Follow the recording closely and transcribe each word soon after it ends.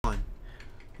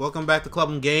Welcome back to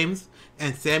Club and Games,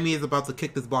 and Sammy is about to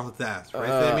kick this boss's ass, right,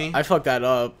 Sammy? I fucked that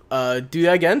up. Do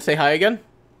that again. Say hi again.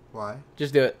 Why?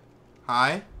 Just do it.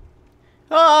 Hi.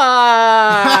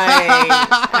 Hi.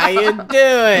 How you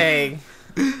doing?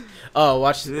 Oh,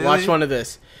 watch one of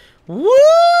this.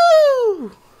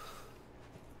 Woo!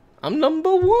 I'm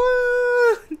number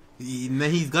one.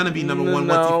 He's gonna be number one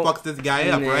once he fucks this guy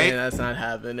up, right? That's not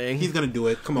happening. He's gonna do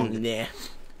it. Come on. Nah.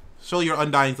 Show your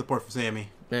undying support for Sammy.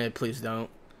 Nah, please don't.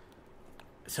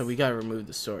 So we gotta remove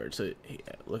the sword. So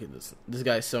look at this. This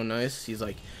guy's so nice. He's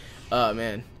like,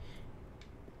 man.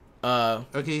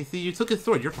 Okay, see, you took his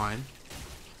sword. You're fine.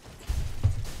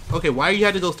 Okay, why you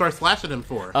had to go start slashing him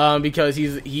for? Because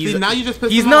he's see, now you just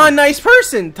pissed he's him not off. a nice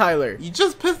person, Tyler. You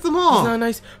just pissed him off. He's not a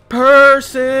nice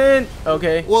person.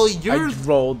 Okay. Well, you're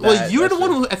Well, the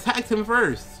one who attacked him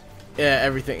first. Yeah,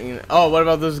 everything. Oh, what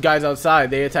about those guys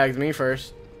outside? They attacked me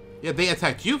first. Yeah, they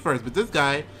attacked you first, but this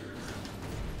guy,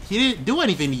 he didn't do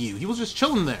anything to you. He was just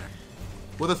chilling there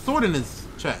with a sword in his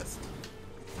chest.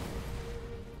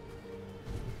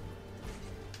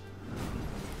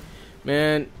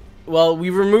 Man, well, we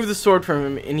removed the sword from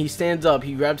him, and he stands up,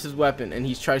 he grabs his weapon, and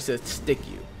he tries to stick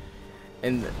you.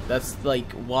 And that's like,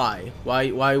 why?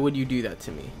 Why would you do that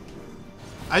to me?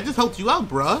 I just helped you out,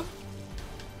 bruh.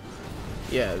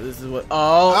 Yeah, this is what...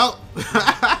 Oh!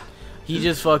 Oh. He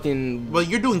just fucking... Well,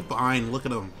 you're doing fine. Look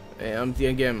at him. Hey, I'm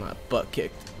getting my butt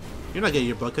kicked. You're not getting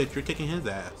your butt kicked. You're kicking his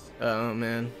ass. Oh,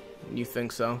 man. You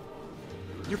think so?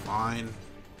 You're fine.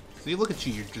 See, look at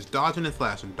you. You're just dodging and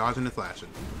slashing, dodging and slashing.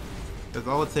 That's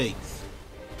all it takes.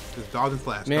 Just dodge and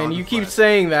slash. Man, you keep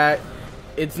saying that.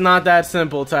 It's not that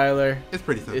simple, Tyler. It's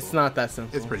pretty simple. It's not that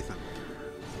simple. It's pretty simple.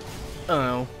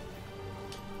 Oh.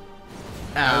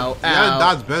 Ow, you gotta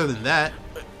dodge better than that.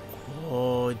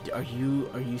 Oh, are you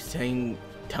telling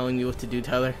me what to do,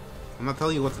 Tyler? I'm not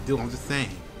telling you what to do. I'm just saying.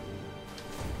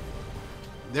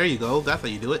 There you go. That's how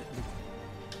you do it.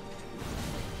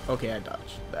 Okay, I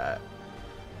dodged that.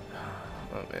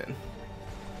 Oh man.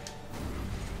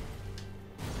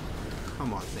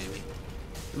 Come on, Sammy.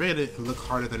 You made it look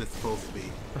harder than it's supposed to be.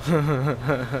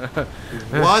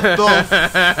 What the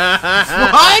fuck?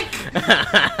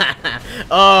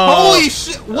 Oh. Holy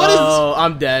shit! What is? Oh,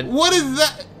 I'm dead. What is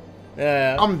that?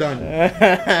 Yeah. I'm done.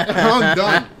 I'm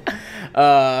done.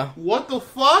 What the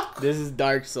fuck? This is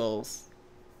Dark Souls.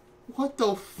 What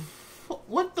the?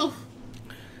 What the?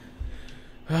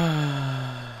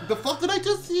 The fuck did I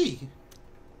just see?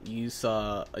 You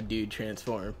saw a dude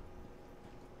transform.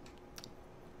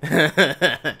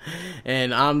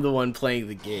 And I'm the one playing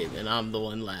the game, and I'm the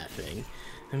one laughing.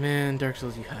 And man, Dark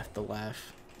Souls, you have to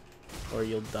laugh, or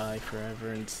you'll die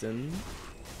forever in sin.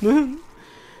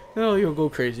 No, you'll go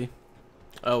crazy.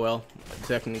 Oh well,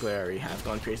 technically I already have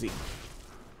gone crazy.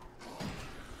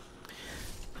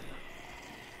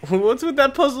 What's with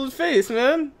that puzzled face,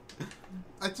 man?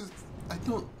 I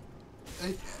don't.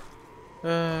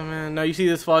 Man, now you see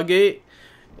this fog gate?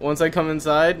 Once I come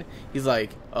inside, he's like,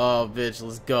 oh, bitch,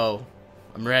 let's go.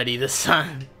 I'm ready this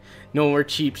time. No more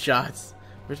cheap shots.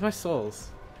 Where's my souls?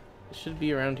 It should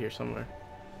be around here somewhere.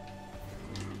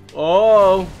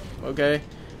 Oh, okay.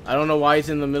 I don't know why it's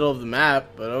in the middle of the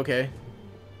map, but okay.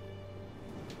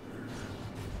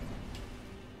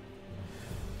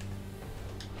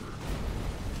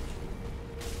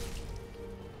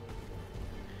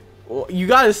 Well, you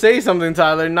gotta say something,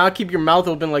 Tyler, not keep your mouth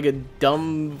open like a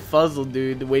dumb fuzzle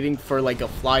dude waiting for like a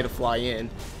fly to fly in.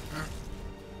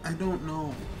 I don't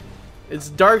know. It's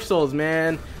Dark Souls,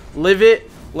 man. Live it,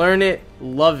 learn it,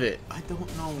 love it. I don't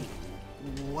know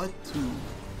what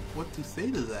to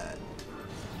say to that.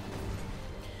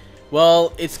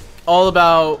 Well, it's all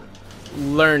about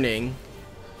learning.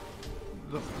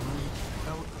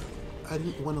 I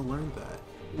didn't want to learn that.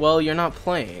 Well, you're not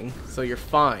playing, so you're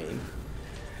fine.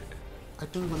 I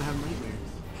don't want to have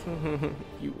nightmares.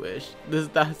 You wish.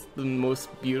 That's the most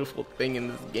beautiful thing in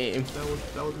this game.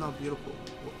 That was not beautiful.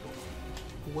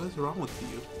 What is wrong with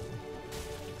you?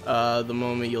 The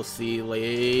moment you'll see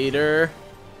later.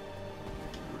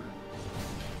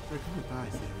 You're gonna die,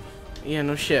 Sammy. Yeah,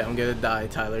 no shit. I'm gonna die,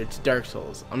 Tyler. It's Dark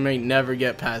Souls. I may never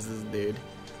get past this dude.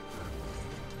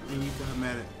 And you got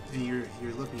mad at, and you're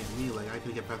looking at me like I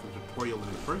could get past the tutorial in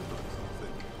the first place.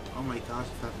 Like, oh my gosh,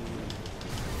 it's happening.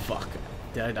 Fuck.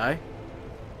 Did I die?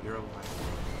 You're alive.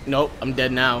 Nope, I'm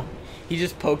dead now. He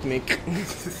just poked me.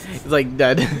 He's like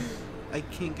dead. I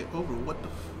can't get over what the.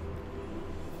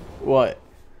 What?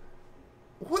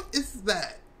 What is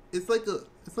that? It's like a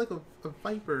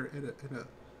viper and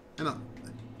a.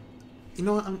 You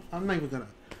know what? I'm not even gonna.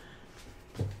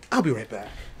 I'll be right back.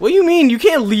 What do you mean? You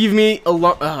can't leave me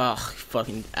alone. Ugh,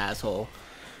 fucking asshole.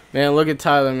 Man, look at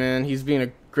Tyler, man. He's being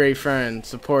a great friend,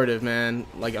 supportive, man.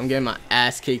 Like, I'm getting my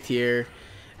ass kicked here,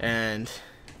 and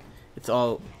it's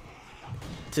all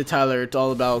to Tyler. It's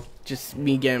all about just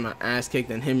me getting my ass kicked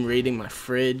and him raiding my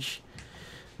fridge.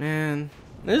 Man,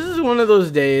 this is one of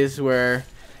those days where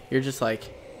you're just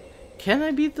like, can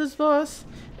I beat this boss?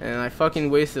 And I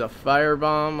fucking wasted a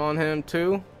firebomb on him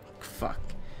too. Fuck.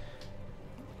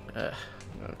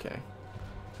 Okay.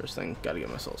 First thing, gotta get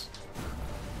my souls.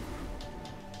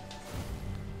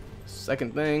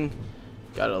 Second thing,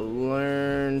 gotta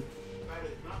learn.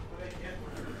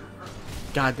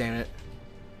 God damn it.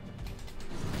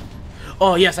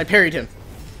 Oh yes, I parried him.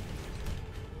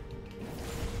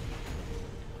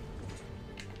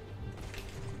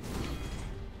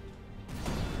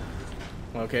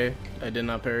 Okay, I did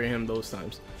not parry him those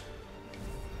times.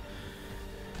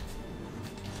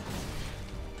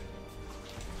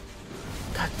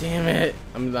 God damn it.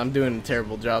 I'm doing a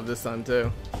terrible job this time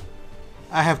too.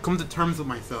 I have come to terms with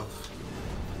myself.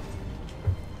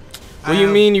 What do you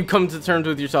mean you come to terms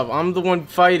with yourself? I'm the one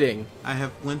fighting. I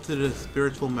have went to the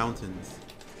spiritual mountains.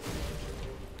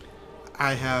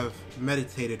 I have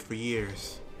meditated for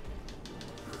years.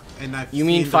 And I've You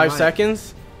mean 5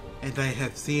 seconds? And I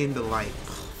have seen the light.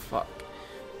 Fuck.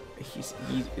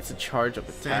 It's a charge up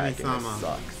attack and it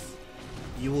sucks.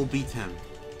 You will beat him.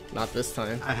 Not this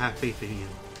time. I have faith in you.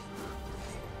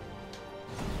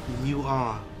 You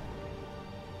are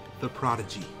the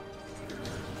prodigy.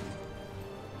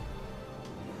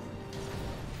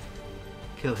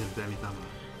 Kill him, Sami-sama.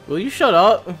 Will you shut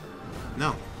up?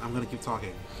 No, I'm gonna keep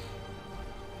talking.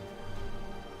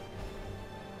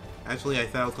 Actually, I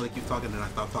said I was gonna keep talking and I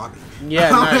stopped talking. Yeah,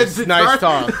 nice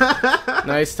talk.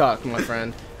 Nice talk, my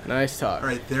friend. Nice talk.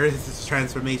 Alright, there is this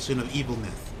transformation of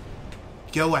evilness.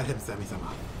 Go at him,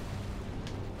 Sami-sama.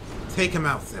 Take him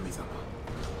out, Sami-sama.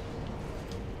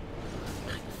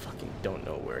 I fucking don't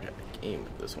know where to aim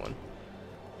with this one.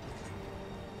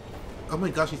 Oh my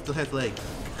gosh, he still has legs.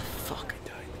 Fuck, I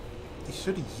died. You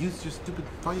should have used your stupid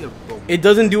firebomb. It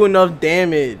doesn't do enough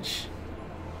damage.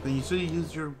 Then you should have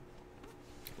used your...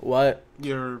 What?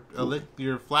 Your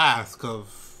flask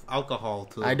of alcohol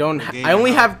to... I don't... I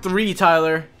only have 3,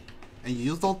 Tyler. And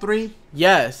you used all 3?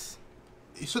 Yes.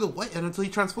 You should have waited until he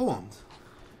transformed.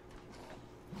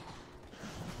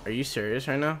 Are you serious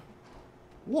right now?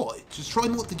 What? Just try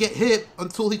not to get hit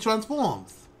until he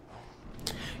transforms.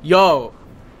 Yo,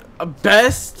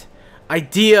 best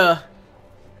idea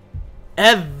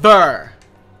ever.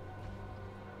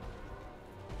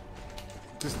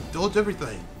 Just dodge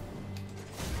everything.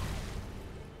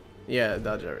 Yeah,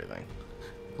 dodge everything.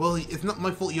 Well, it's not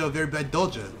my fault you're a very bad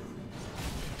dodger.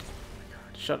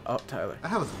 Shut up, Tyler. I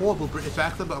have a horrible British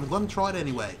accent, but I'm going to try it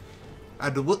anyway.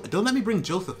 Don't let me bring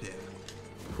Joseph here.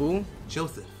 Who?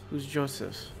 Joseph. Who's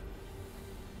Joseph?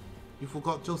 You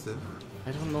forgot Joseph?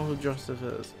 I don't know who Joseph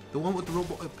is. The one with the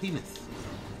robot penis.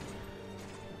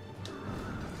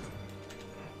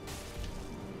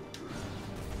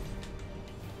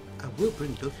 I will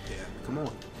bring Joseph here. Come on.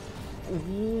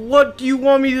 What do you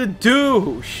want me to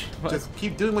do? Just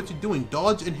keep doing what you're doing.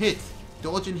 Dodge and hit.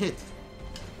 Dodge and hit.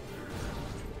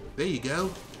 There you go.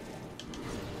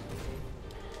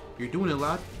 You're doing a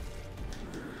lot.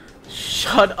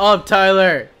 Shut up,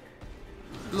 Tyler.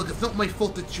 Look, it's not my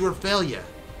fault that you're a failure.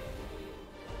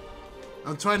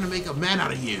 I'm trying to make a man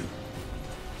out of you.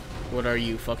 What are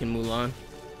you, fucking Mulan?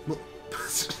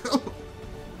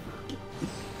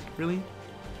 Really?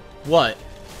 What?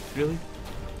 Really?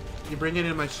 You bringing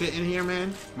in my shit in here,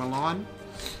 man? Milan?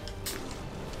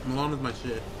 Milan is my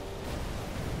shit.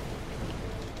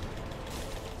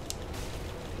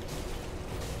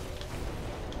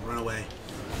 Run away.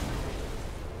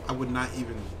 I would not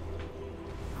even...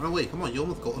 Run away, come on, you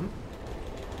almost got him.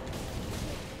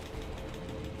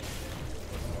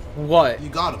 What? You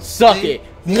got him. Suck See? it.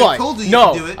 See, What? I told you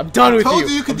No, you could do it. I'm done with you. I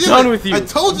told you could do it. Done with you. I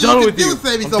told you done you with could do you. it,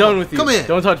 Sammy. I'm done with you. Come here.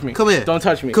 Don't touch me. Come here. Don't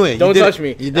touch me. Come here. Don't touch me.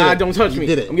 You did it. Don't touch me. You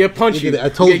did it. I'm gonna punch you. I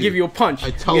told you. I'm gonna give you a punch.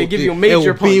 I told I'm gonna give you a you. major It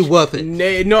will punch. be worth it.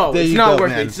 No, There it's you not go,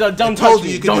 worth man. it. So don't I told touch you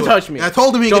me. you could Don't do touch it. me. I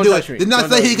told him he Don't could do touch it. me. Did not Don't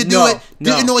say touch he me. could do No, it.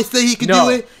 no. Didn't know he said he could No,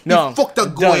 do it. no. He fucked up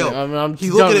I'm done. Goyle.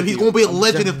 He's done looking at him. with He's you. gonna be a I'm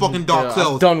legend in done. fucking Dark I'm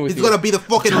Souls. done with He's you. gonna be the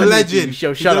fucking Done with you. legend. Yo,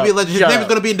 He's shut gonna be a up. legend. His Shut name is up.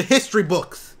 gonna be in the history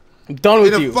books. I'm done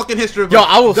with In you. the fucking history books. Yo,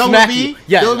 I will Done smack with me? you.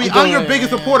 Yeah, Done with me? I'm your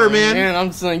biggest supporter, man. Man,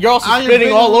 I'm saying you're also I'm your spitting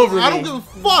biggest- all over me. I don't give a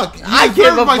fuck. You I give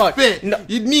deserve a my fuck. spit. No.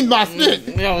 You need my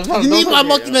spit. No, You need my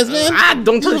muckiness, man.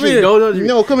 Don't touch Come me. here. Don't touch me.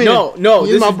 No, come here. No. You're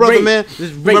This my is brother, rape. man. This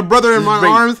is My rape. brother in This my is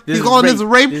rape. arms. This He's is calling this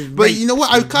rape. rape. This is But rape. you know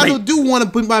what? I This is kind of rape. do want to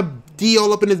put my D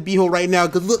all up in his beehole right now.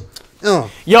 Cause look,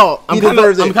 Yo, I'm He kind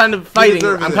deserves of it. fighting.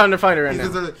 deserves I'm it. kind of fighting right He now.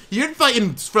 deserves it. You're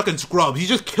fighting fucking scrubs. You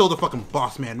just killed a fucking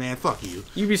boss man. Fuck you.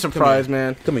 You'd be surprised,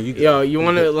 man. Come here, you good. Yo, you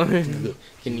want to? good.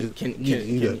 Can You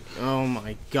you? good. Oh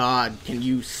my God! Can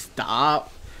you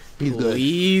stop? He's good.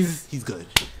 Please, He's good.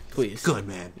 please. Good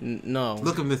man. No.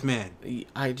 Look at this man.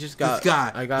 I just got. This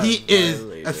guy. I got. He is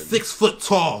violated. a 6 foot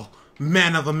tall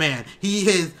man of a man. He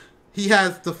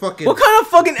has the fucking. What kind of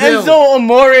fucking Bill. Enzo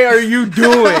Amore are you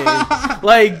doing?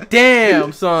 Like,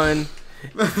 damn, son.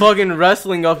 Fucking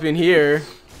wrestling up in here.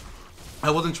 I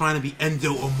wasn't trying to be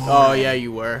Enzo Amore. Oh yeah,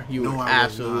 you were. You No, I was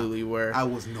absolutely not. were. I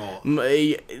was not.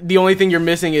 The only thing you're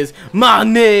missing is my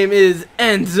name is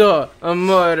Enzo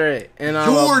Amore, and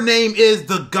I'm Your name is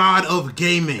the God of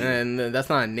Gaming. and that's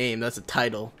not a name. That's a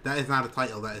title. That is not a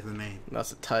title. That is a name.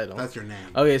 That's a title. That's your name.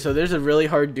 Okay, so there's a really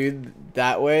hard dude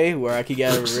that way where I could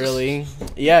get a really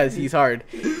yes, he's hard.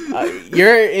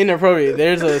 You're inappropriate.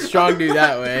 There's a strong dude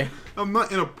that way. I'm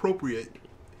not inappropriate.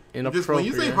 Just when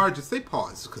you say Inappropriate. hard, just say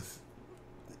pause because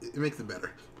it makes it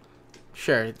better.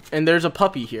 Sure. And there's a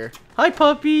puppy here. Hi,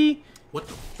 puppy. What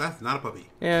the? That's not a puppy.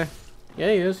 Yeah, he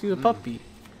is. He's a puppy.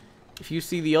 If you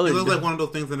see the other, It looks dude- like one of those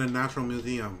things in the Natural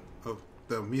Museum of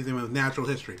the Museum of Natural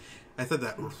History. I said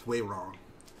that way wrong.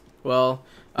 Well,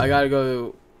 I gotta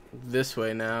go this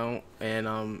way now,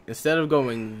 and instead of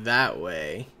going that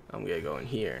way, I'm gonna go in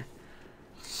here.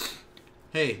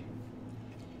 Hey.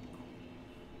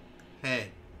 Hey.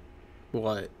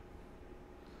 What?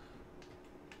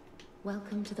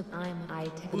 Welcome to the I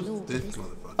take a Who's look. this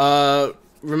motherfucker?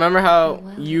 Remember how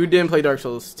you didn't play Dark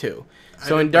Souls 2?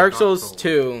 So in didn't play Dark Dark Souls Souls.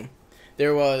 2,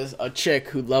 there was a chick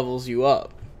who levels you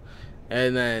up,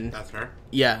 and then That's her.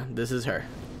 yeah, this is her.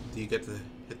 Do you get to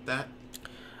hit that?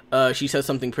 She says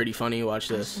something pretty funny. Watch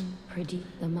this. Passion,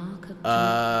 predict the mark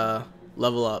of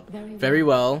Level up Very very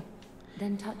well.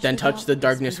 then Touch the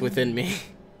darkness within me.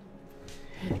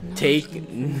 Acknowledge take-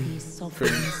 him for his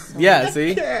sovereign soul. Yeah,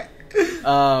 see.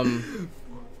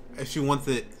 She wants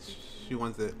it. She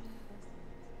wants it.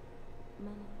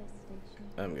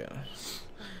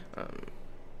 Manifestation,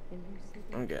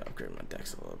 I'm gonna upgrade my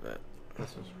dex a little bit.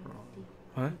 That's what's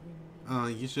wrong.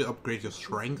 What? You should upgrade your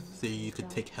strength so you could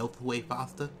take health away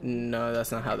faster. No,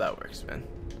 that's not how that works, man.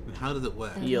 And how does it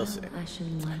work? You'll see.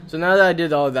 Ashen one. So now that I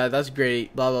did all of that, that's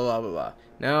great. Blah blah blah blah blah.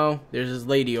 Now there's this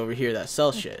lady over here that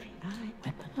sells shit.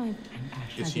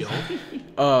 Is she old?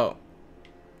 Oh,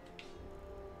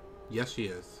 Yes, she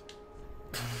is.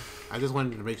 I just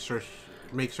wanted to make sure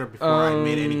before I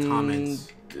made any comments.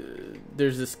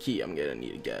 there's this key I'm gonna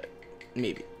need to get,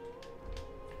 maybe.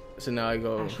 So now I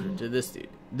go over to this dude.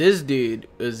 This dude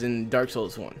is in Dark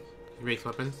Souls 1. He makes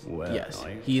weapons. Yes,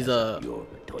 he's a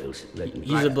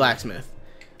blacksmith.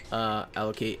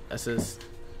 Allocate SS.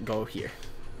 Go here.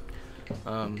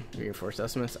 Reinforce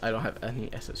estimates. I don't have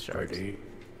any SS shards.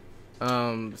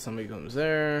 Somebody comes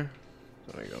there.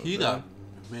 Somebody goes He there. got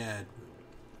mad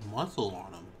muscle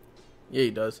on him. Yeah,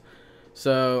 he does.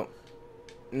 So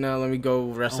now let me go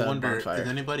rest I at a wonder, bonfire. is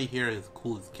anybody here as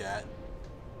cool as Gat?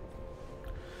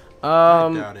 I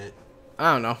Um, doubt it.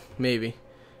 I don't know. Maybe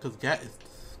Because Gat is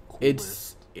cool.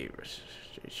 it's a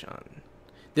restriction.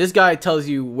 This guy tells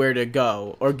you where to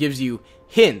go or gives you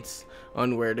hints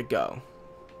on where to go.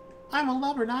 I'm a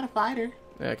lover, not a fighter.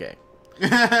 Okay,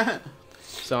 I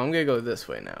so I'm gonna go this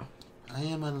way now.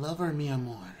 am a lover, mi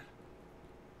amor.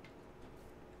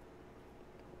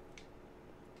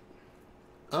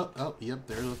 Oh, yep,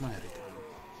 there goes my head again.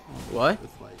 What?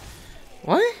 It's like,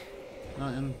 What?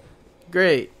 nothing.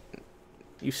 Great.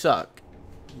 You suck.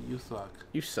 You suck.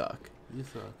 You suck. You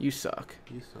suck. You suck.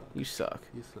 You suck. You suck.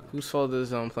 You suck. Whose fault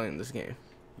is I'm playing this game?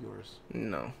 Yours.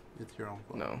 No. It's your own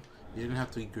fault. No. You didn't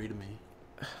have to agree to me.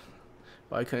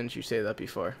 Why couldn't you say that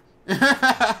before? You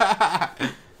I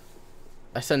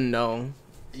said no.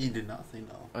 did not say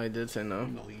no. I did say no.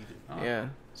 No, you did not. Yeah.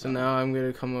 So now I'm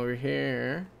gonna come over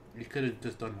here. You could have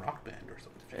just done Rock Band or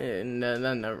something. And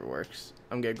that never works.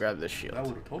 I'm gonna grab this shield. That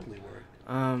would have totally worked.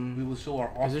 We will show our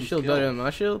awesome Is this shield skills. better than my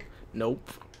shield? Nope.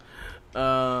 You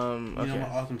know Okay. my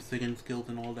awesome singing skills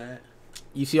and all that?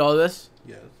 You see all this?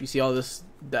 Yes. You see all this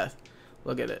death?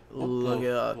 Look at it. Look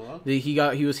the at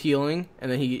fuck? He was healing, and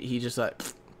then he just like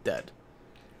dead.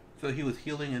 So he was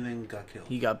healing and then got killed.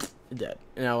 He got dead.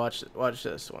 And now watch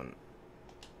this one.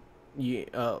 You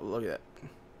look at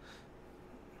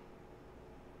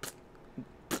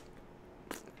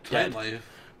Tight dead. life.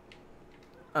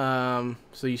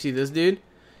 So you see this dude?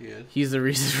 Yes. He's the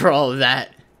reason for all of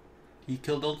that. He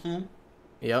killed Dolzum?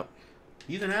 Yep.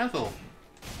 He's an asshole.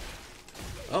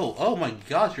 Oh my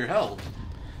gosh, your health.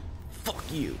 Fuck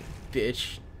you,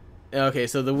 bitch. Okay,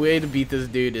 so the way to beat this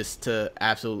dude is to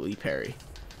absolutely parry.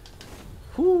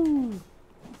 Whoo.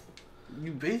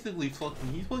 You basically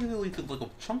fucking. He basically took like a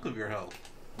chunk of your health.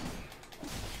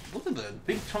 Look at the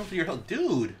big chunk of your health,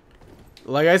 dude.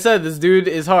 Like I said, this dude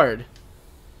is hard.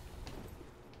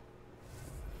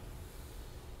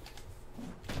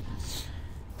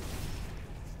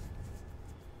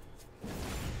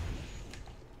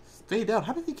 Stay down.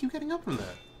 How does he keep getting up from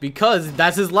that? Because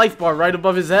that's his life bar right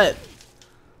above his head.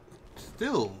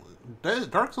 Still,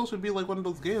 Dark Souls should be like one of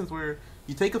those games where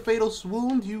you take a fatal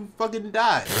swoon, you fucking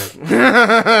die.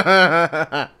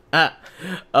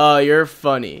 Oh, you're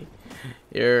funny.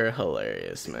 You're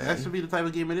hilarious, man. That should be the type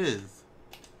of game it is.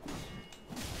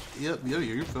 Yep,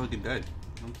 you're fucking dead.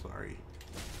 I'm sorry.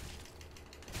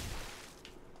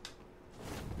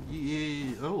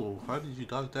 Yeah. Oh, how did you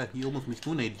dodge that? He almost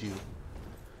Mifune-ed you.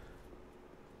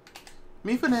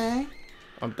 Mifune!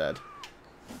 I'm dead.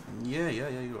 Yeah,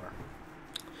 you are.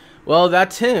 Well,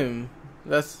 that's him.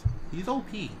 He's OP.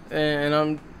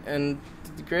 And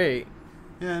great.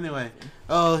 Yeah, anyway.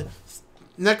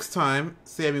 Next time,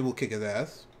 Sammy will kick his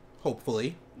ass.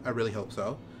 Hopefully. I really hope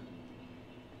so.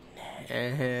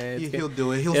 He'll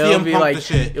do it. He'll see him punk the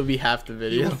shit. It'll be half the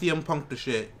video. You'll see him punk the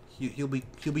shit. He'll be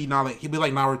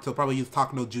like Naruto, probably use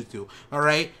Talk no Jutsu.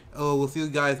 Alright? Oh, we'll see you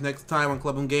guys next time on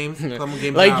Club 'em Games. Club 'em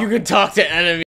Games like out. you could talk to enemies.